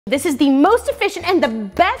This is the most efficient and the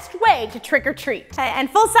best way to trick or treat. And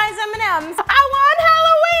full-size M&Ms. I want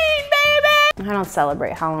Halloween, baby! I don't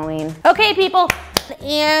celebrate Halloween. Okay, people,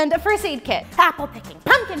 and a first aid kit. Apple picking,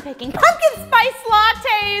 pumpkin spice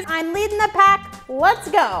lattes. I'm leading the pack,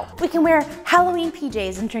 let's go. We can wear Halloween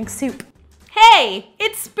PJs and drink soup. Hey,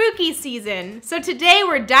 it's spooky season, so today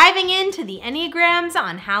we're diving into the Enneagrams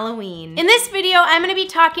on Halloween. In this video, I'm gonna be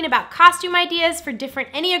talking about costume ideas for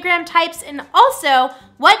different Enneagram types and also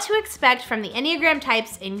what to expect from the Enneagram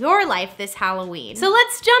types in your life this Halloween. So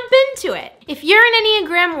let's jump into it. If you're an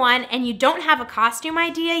Enneagram 1 and you don't have a costume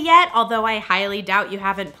idea yet, although I highly doubt you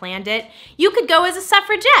haven't planned it, you could go as a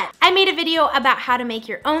suffragette. I made a video about how to make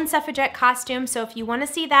your own suffragette costume, so if you wanna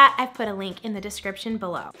see that, I've put a link in the description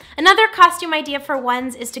below. Another costume idea for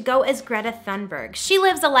ones is to go as Greta Thunberg. She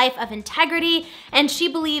lives a life of integrity and she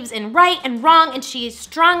believes in right and wrong and she is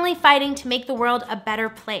strongly fighting to make the world a better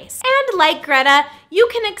place. And like Greta, you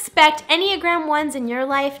can expect Enneagram 1s in your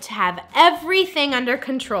life to have everything under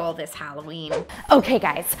control this Halloween. Okay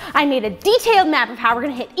guys, I made a detailed map of how we're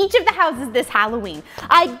gonna hit each of the houses this Halloween.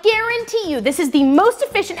 I guarantee you this is the most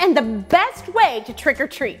efficient and the best way to trick or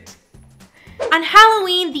treat. On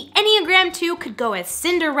Halloween, the Enneagram 2 could go as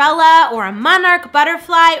Cinderella or a monarch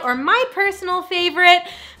butterfly or my personal favorite,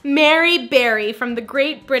 Mary Berry from the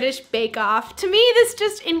Great British Bake Off. To me, this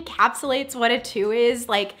just encapsulates what a 2 is,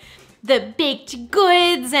 like the baked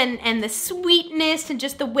goods and the sweetness and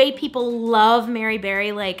just the way people love Mary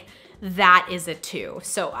Berry, like that is a 2.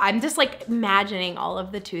 So I'm just like imagining all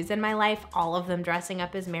of the 2s in my life, all of them dressing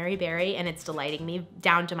up as Mary Berry, and it's delighting me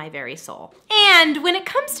down to my very soul. And when it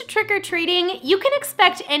comes to trick-or-treating, you can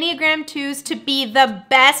expect Enneagram 2s to be the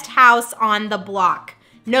best house on the block.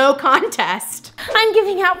 No contest. I'm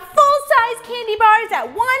giving out full-size candy bars at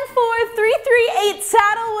 14338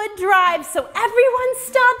 Saddlewood Drive, so everyone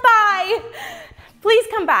stop by. Please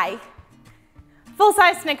come by.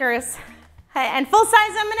 Full-size Snickers and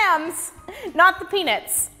full-size M&Ms, not the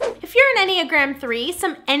peanuts. If you're an Enneagram 3,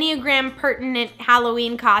 some Enneagram pertinent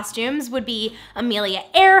Halloween costumes would be Amelia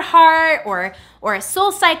Earhart or a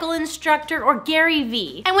SoulCycle instructor or Gary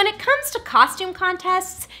Vee. And when it comes to costume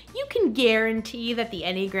contests, you can guarantee that the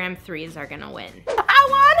Enneagram 3s are gonna win. I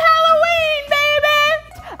want Halloween,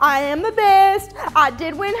 baby! I am the best. I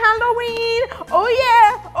did win Halloween. Oh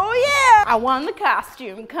yeah, oh yeah. I won the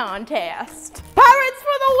costume contest. Pirates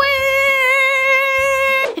for the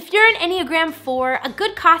win! If you're an Enneagram 4, a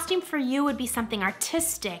good costume for you would be something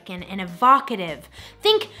artistic and evocative.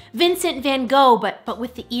 Think Vincent van Gogh, but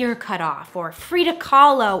with the ear cut off, or Frida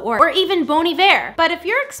Kahlo, or even Bon Iver. But if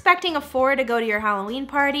you're expecting a 4 to go to your Halloween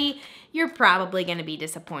party, you're probably gonna be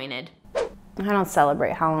disappointed. I don't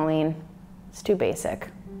celebrate Halloween. It's too basic.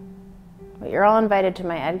 But you're all invited to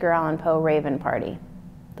my Edgar Allan Poe Raven party.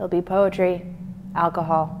 There'll be poetry,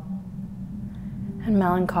 alcohol, and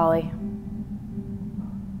melancholy.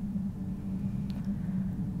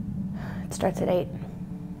 It starts at 8.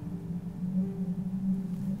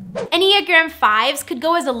 Enneagram 5s could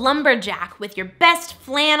go as a lumberjack with your best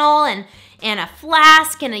flannel and a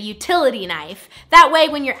flask and a utility knife. That way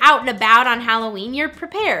when you're out and about on Halloween, you're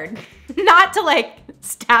prepared. Not to like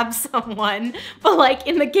stab someone, but like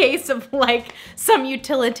in the case of like some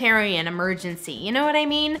utilitarian emergency, you know what I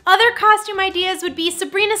mean? Other costume ideas would be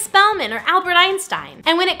Sabrina Spellman or Albert Einstein.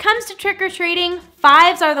 And when it comes to trick-or-treating,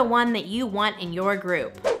 5s are the one that you want in your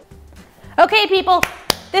group. Okay people,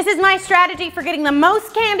 this is my strategy for getting the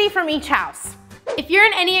most candy from each house. If you're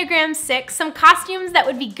an Enneagram 6, some costumes that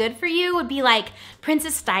would be good for you would be like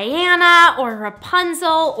Princess Diana or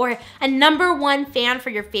Rapunzel or a #1 fan for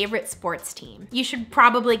your favorite sports team. You should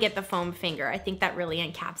probably get the foam finger. I think that really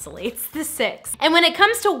encapsulates the 6. And when it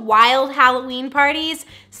comes to wild Halloween parties,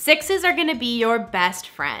 6s are gonna be your best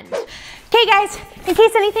friend. Okay guys, in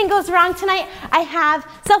case anything goes wrong tonight, I have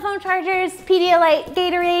cell phone chargers, Pedialyte,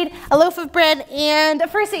 Gatorade, a loaf of bread, and a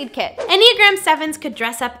first aid kit. Enneagram 7s could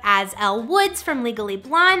dress up as Elle Woods from Legally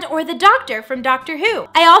Blonde or the Doctor from Doctor Who.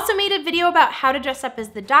 I also made a video about how to dress up as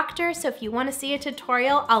the Doctor, so if you want to see a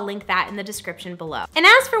tutorial, I'll link that in the description below. And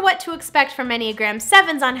as for what to expect from Enneagram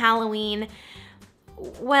 7s on Halloween,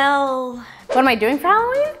 well... What am I doing for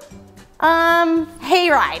Halloween?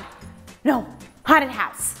 Hayride. No, haunted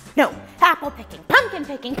house. No, apple picking, pumpkin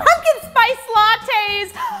spice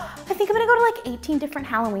lattes. I think I'm gonna go to like 18 different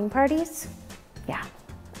Halloween parties. Yeah,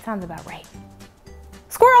 sounds about right.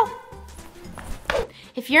 Squirrel.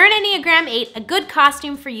 If you're an Enneagram 8, a good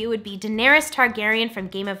costume for you would be Daenerys Targaryen from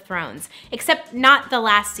Game of Thrones, except not the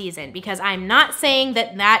last season, because I'm not saying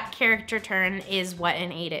that that character turn is what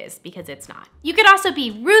an 8 is, because it's not. You could also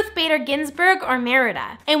be Ruth Bader Ginsburg or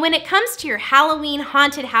Merida. And when it comes to your Halloween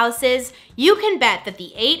haunted houses, you can bet that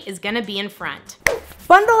the 8 is gonna be in front.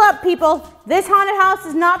 Bundle up, people. This haunted house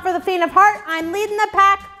is not for the faint of heart. I'm leading the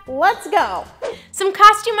pack. Let's go. Some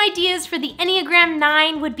costume ideas for the Enneagram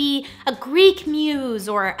 9 would be a Greek muse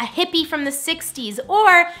or a hippie from the 60s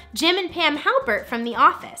or Jim and Pam Halpert from The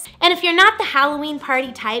Office. And if you're not the Halloween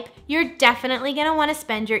party type, you're definitely gonna wanna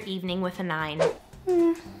spend your evening with a 9.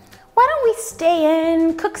 Why don't we stay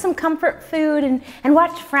in, cook some comfort food, and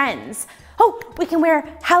watch Friends? Oh, we can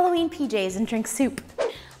wear Halloween PJs and drink soup.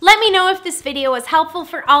 Let me know if this video was helpful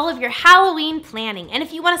for all of your Halloween planning. And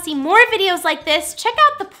if you want to see more videos like this, check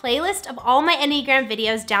out the playlist of all my Enneagram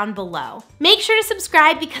videos down below. Make sure to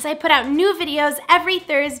subscribe because I put out new videos every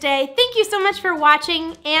Thursday. Thank you so much for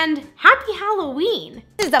watching and happy Halloween.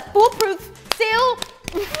 This is a foolproof sale.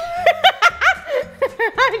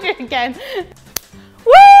 I'll do it again.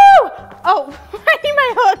 Woo! Oh, I need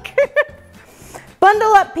my hook.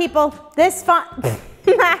 Bundle up, people. This font.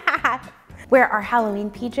 Wear our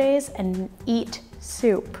Halloween PJs and eat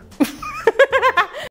soup.